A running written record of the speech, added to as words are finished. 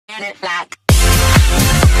Hey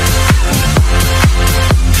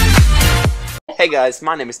guys,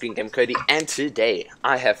 my name is Game Cody, and today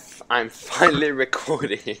I'm finally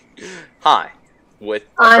recording. Hi, with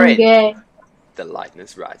a friend. Gay. The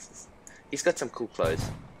lightness rises. He's got some cool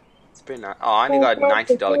clothes. It's pretty nice. Oh, I only got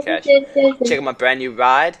 $90 cash. Check out my brand new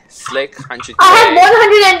ride, slick 100K. I have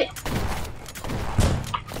 100 and.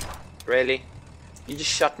 Really? You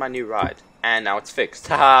just shot my new ride, and now it's fixed.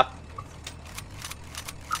 Haha.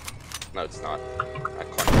 No, it's not. I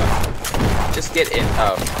can't. Just get in.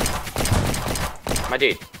 Oh. My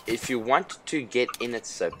dude, if you want to get in it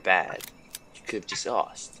so bad, you could have just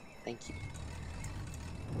asked. Thank you.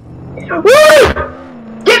 Woo!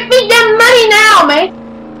 Give me the money now, mate!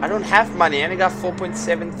 I don't have money, I only got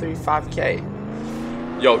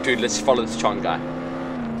 4.735k. Yo, dude, let's follow this Chong guy.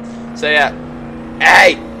 So yeah.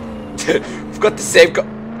 Hey! We've got the same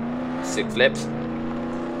sick flips.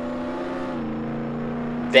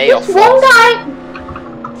 They are one guy!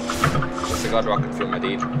 Yes, I got rocket fuel, my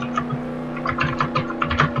dude.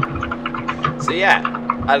 So yeah,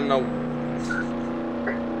 I don't know.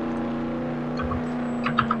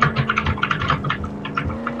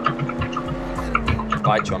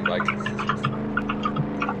 Bye, Chong, like.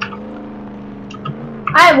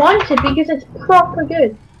 I want it because it's proper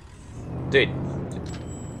good. Dude.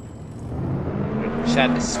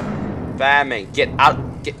 Chat is spamming. Get out.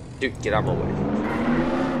 Dude, get out of my way.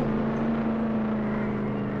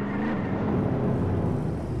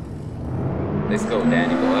 Let's go,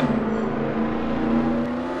 Danny boy.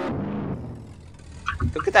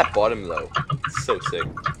 Look at that bottom though. It's so sick.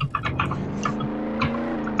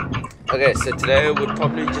 Okay, so today we're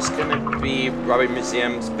probably just gonna be robbing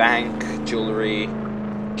museums, bank, jewelry,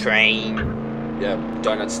 train, yeah,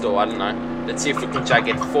 donut store, I don't know. Let's see if we can try to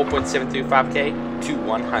get 4.735k to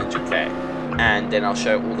 100k. And then I'll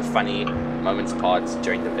show all the funny moments parts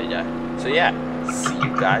during the video. So yeah, see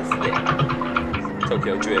you guys there.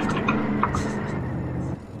 Tokyo Drift.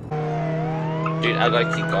 Dude, I got a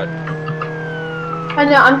key card. I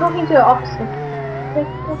know, I'm talking to the officer.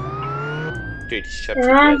 Dude, shut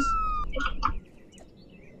up.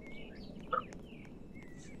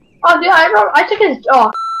 Oh, dude, I took his.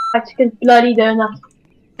 Oh, I took his bloody donut.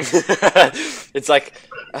 It's like.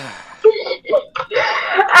 As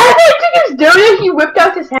I took his donut, he whipped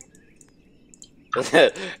out his hand.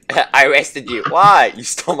 I arrested you. Why? You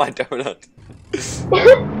stole my donut.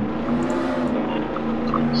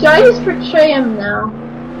 Should I just betray him now?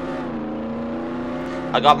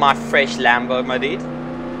 I got my fresh Lambo, my dude.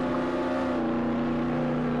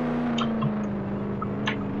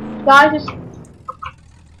 Guy just.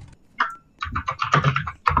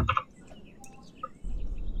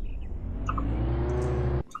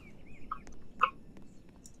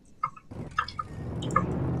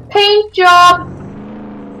 Paint job!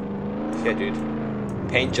 Yeah, dude.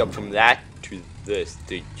 Paint job from that to this,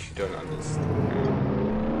 dude. You don't understand.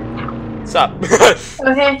 What's up?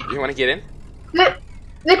 Okay. You wanna get in?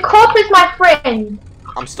 The cop is my friend.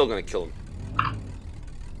 I'm still gonna kill him.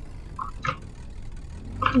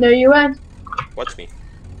 No, you won't. Watch me.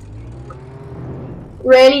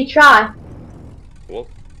 Really try. Cool.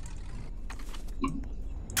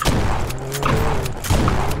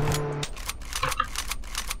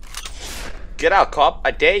 Get out, cop!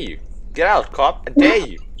 I dare you. Get out, cop! I dare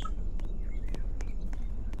you.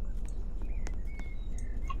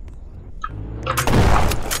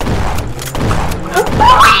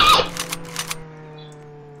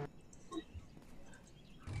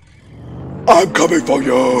 I'm coming for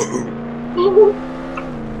you!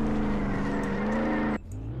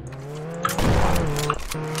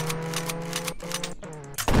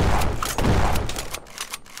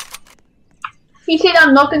 He said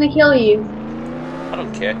I'm not gonna kill you. I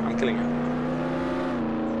don't care, I'm killing you.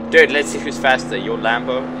 Dude, let's see who's faster, your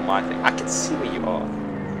Lambo or my thing. I can see where you are.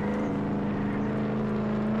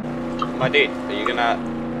 My dude, are you gonna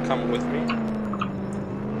come with me?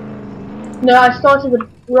 No, I started the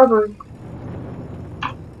robbery.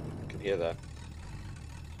 I can hear that.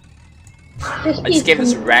 Just I just gave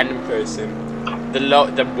this random person,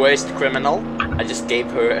 the worst criminal, I just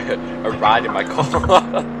gave her a ride in my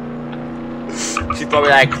car. She's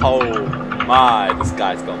probably like, oh my, this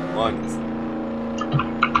guy's got money.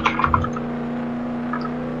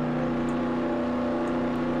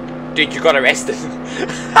 Dude, you got arrested.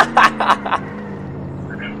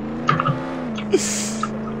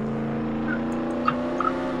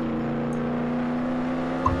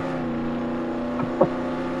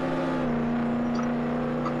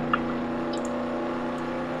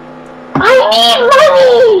 I need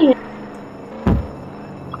money!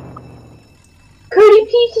 Cody,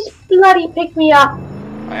 please just bloody pick me up.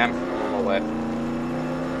 I am. I'm on my way.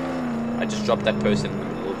 I just dropped that person in the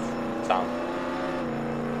middle of town.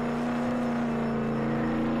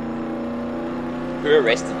 Who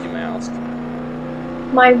arrested you, may I ask?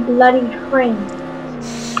 My bloody friend.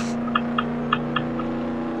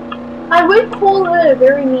 I would call her a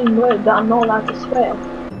very mean word, but I'm not allowed to swear.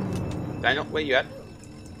 Daniel, where you at?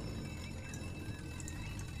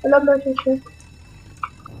 I love no teacher.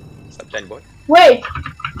 What's up, Dan boy? Wait!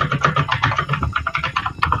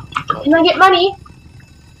 Can I get money?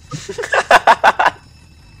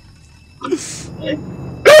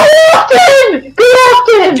 Go after him! Go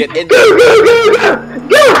after him! Get in Go, go, go, go!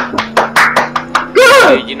 Go!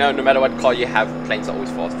 Go! Dude, you know, no matter what car you have, planes are always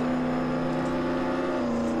faster.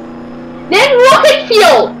 Then rocket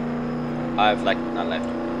fuel! I have like none left.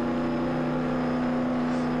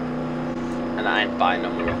 And I ain't buying no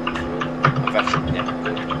more.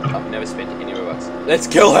 I've never spent any Robux. Let's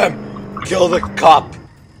kill him! Kill the cop!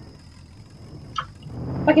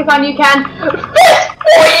 Okay, fine, you can.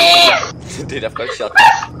 Dude, I've got a shot.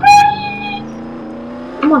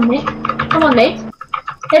 Come on, mate. Come on, mate.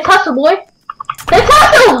 Let's hustle, boy. Let's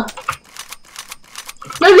hustle!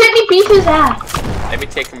 No, let me beat his ass. Let me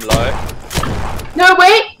take him low. No,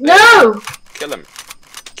 wait. No! Kill him.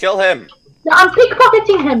 Kill him! No, I'm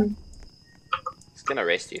pickpocketing him. He's gonna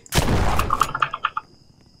arrest you.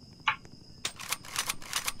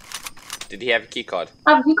 Did he have a key card?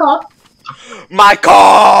 I have a key card. My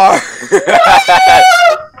car!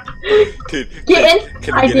 Dude, Get in.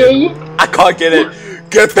 I dare you. I can't get it.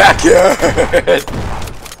 Get back here!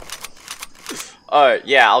 Oh,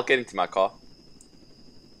 yeah, I'll get into my car.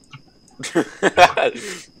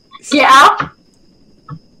 Get out.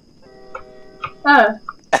 Oh.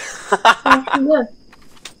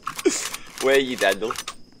 Where are you, Daniel?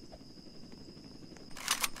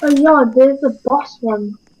 Oh, yeah, there's a boss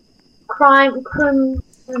one. Crime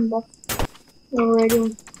boss.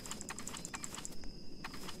 Already.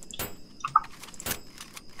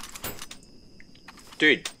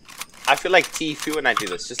 Dude, I feel like T2 when I do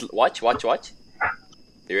this. Just watch.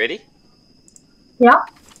 You ready? Yeah.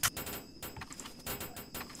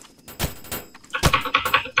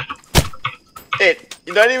 Hey,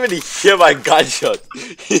 you don't even hear my gunshots.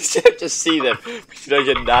 You just see them, but you don't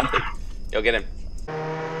get nothing. Yo, get him.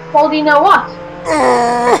 Well, do you know what?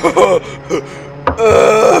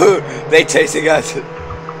 They chasing us.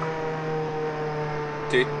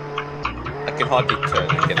 Dude, I can hardly turn,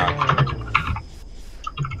 can I?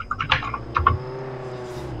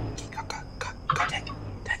 Go, Daniel,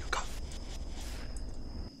 go.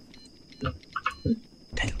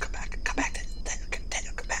 Daniel, come back,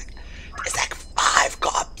 Daniel, come back. There's like 5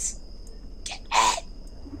 cops. Get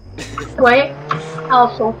in. Wait, I'll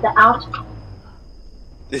sort that out.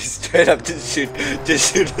 Just straight up, just shoot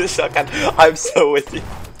the shotgun. I'm so with you.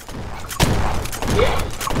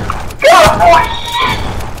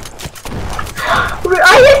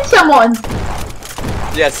 I hit someone!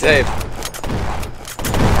 Yeah, same.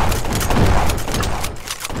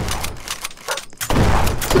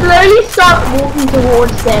 Slowly start walking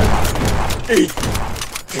towards them. Eat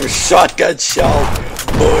the shotgun shell,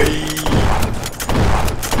 boy.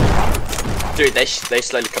 Dude, they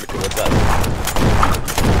slowly coming towards us.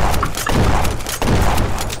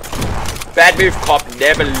 Bad move, cop.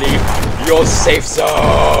 Never leave your safe zone.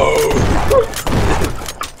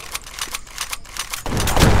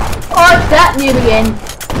 Oh, it's that noob again.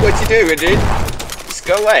 What you doing, dude? Just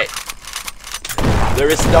go away. There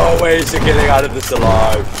is no ways you're getting out of this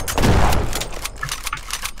alive.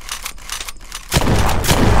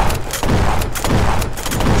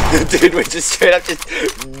 Dude, we're just straight up just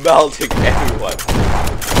melting everyone.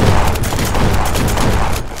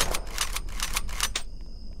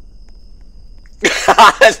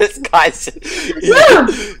 This guy's...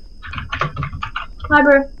 Hi,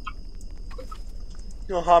 bro.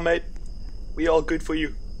 Oh, hi, mate. We all good for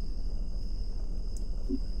you.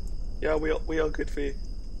 Yeah, we all good for you.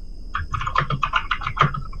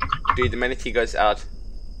 Dude, the minute he goes out,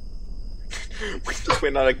 we just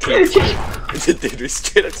went on a cliff. Dude, we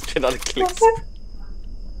straight up just went on a cliff.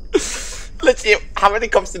 Let's see, how many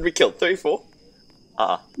cops did we kill? 34?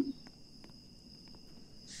 I'm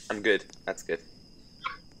good. That's good.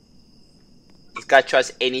 This guy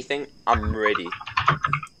tries anything, I'm ready.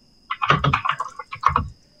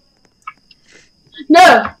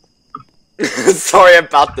 No! Sorry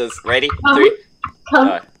about this. Ready? 3. Come.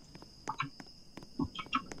 No.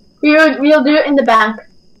 We'll do it in the bank.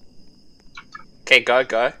 Okay,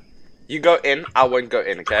 go. You go in, I won't go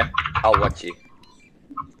in, okay? I'll watch you.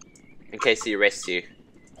 In case he arrests you.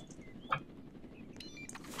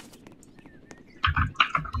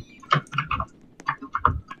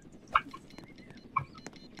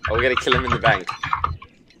 Oh, we're gonna kill him in the bank.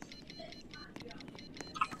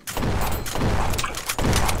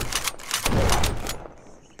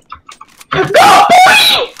 Go,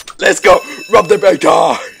 boy! Let's go! Rob the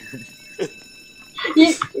banker!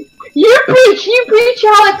 You preach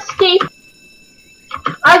how escape.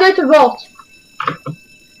 I go to vault.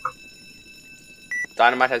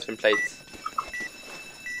 Dynamite has been placed.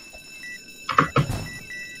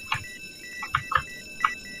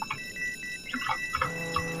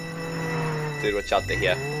 Dude, watch out, they're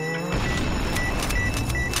here.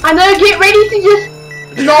 I know, get ready to just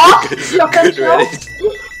blast shotgun shell.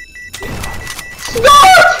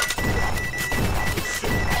 Stop!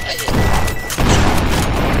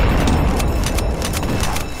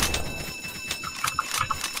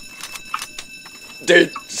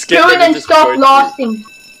 Dude, just Go in and stop blasting.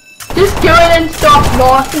 Just go in and stop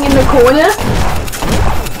blasting in the corner.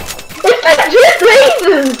 It's just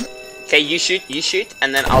lasers! Okay, you shoot,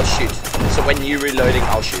 and then I'll shoot. So when you're reloading,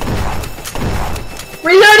 I'll shoot.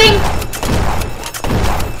 Reloading!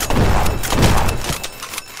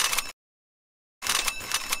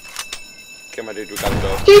 Okay, my dude, we gotta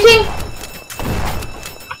go. Shooting!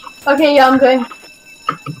 Okay, yeah, I'm going.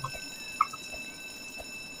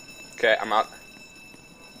 Okay, I'm out.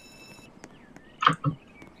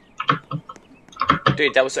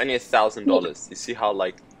 Dude, that was only $1,000. You see how,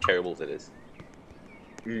 like, terrible it is?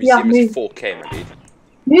 Yeah, Museum is 4K, my dude.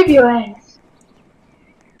 Move your ass.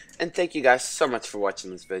 And thank you guys so much for watching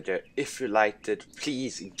this video. If you liked it,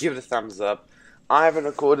 please give it a thumbs up. I haven't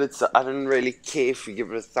recorded, so I don't really care if you give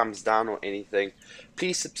it a thumbs down or anything.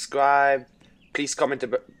 Please subscribe. Please comment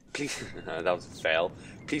about. Please, that was a fail.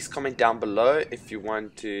 Please comment down below if you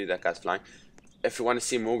want to. That guy's flying. If you want to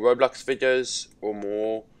see more Roblox videos or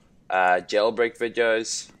more Jailbreak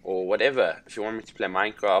videos or whatever. If you want me to play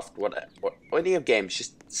Minecraft, what any of games,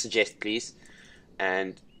 just suggest, please.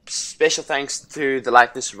 And special thanks to the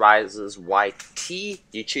Lightness Rises YT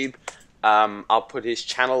YouTube. I'll put his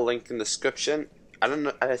channel link in the description. I don't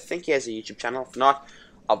know. I think he has a YouTube channel. If not,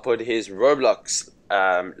 I'll put his Roblox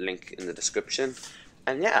link in the description.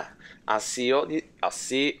 And yeah, I'll see you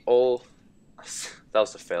all. That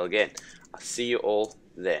was a fail again. I'll see you all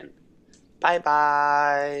then. Bye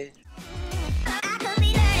bye.